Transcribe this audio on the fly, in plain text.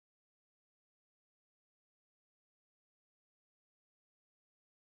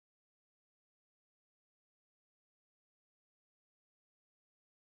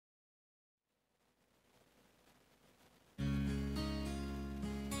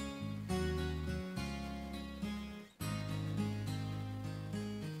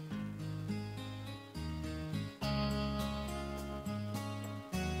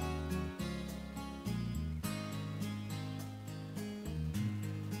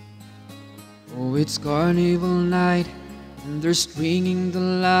Oh, it's carnival night, and they're stringing the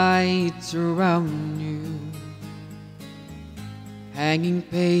lights around you, hanging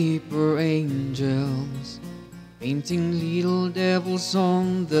paper angels, painting little devils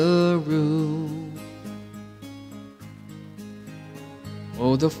on the roof.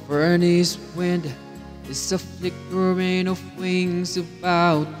 Oh, the furnace wind is a flickering of wings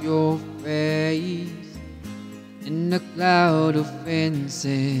about your face, in a cloud of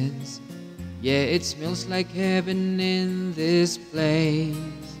incense. Yeah, it smells like heaven in this place.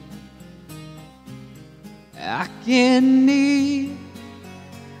 I can't eat,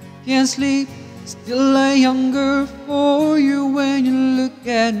 can't sleep, still I hunger for you when you look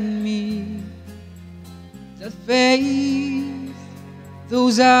at me. That face,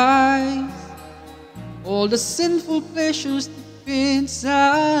 those eyes, all the sinful pleasures deep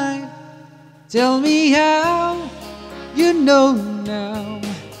inside. Tell me how you know now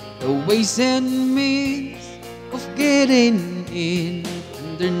the ways and means of getting in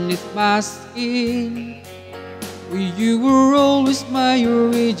underneath my skin. For you were always my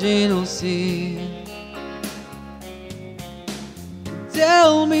original sin.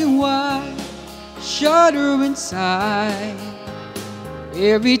 Tell me why I shudder inside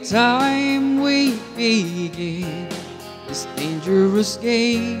every time we begin this dangerous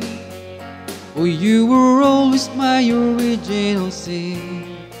game. For you were always my original sin.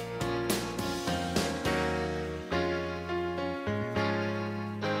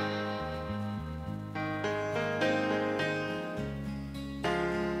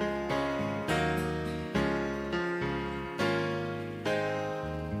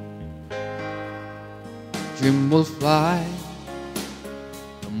 Dream will fly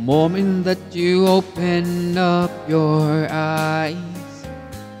the moment that you open up your eyes.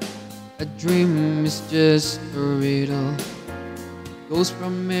 A dream is just a riddle, goes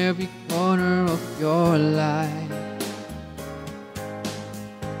from every corner of your life.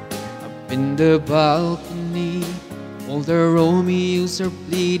 Up in the balcony, all the Romeos are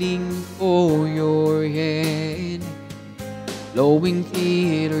pleading for your hand, blowing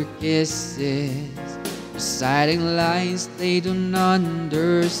theater kisses, reciting lines they don't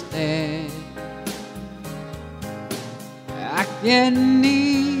understand. I can't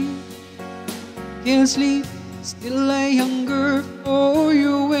eat, can't sleep, still I hunger for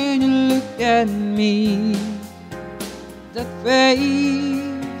you when you look at me. That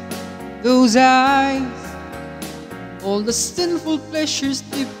face, those eyes, all the sinful pleasures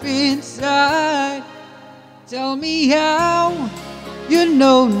deep inside. Tell me how you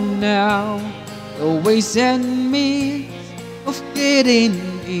know now the ways and means of getting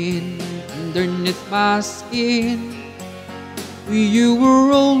in underneath my skin. You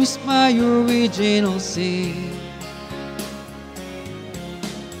were always my original sin.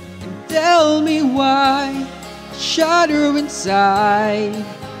 And tell me why I shudder inside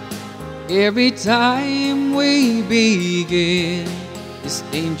every time we begin this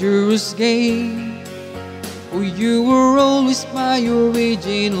dangerous game. For you were always my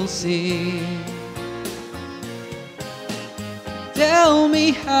original sin. Tell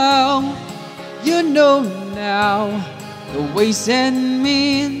me how you know now the ways and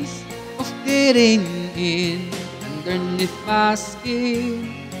means of getting in underneath my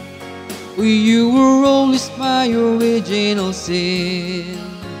skin. For you were always my original sin.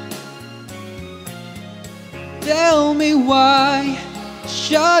 Tell me why I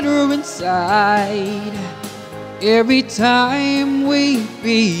shudder inside every time we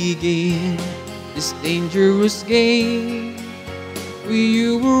begin this dangerous game. For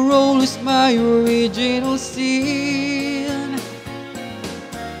you were always my original sin.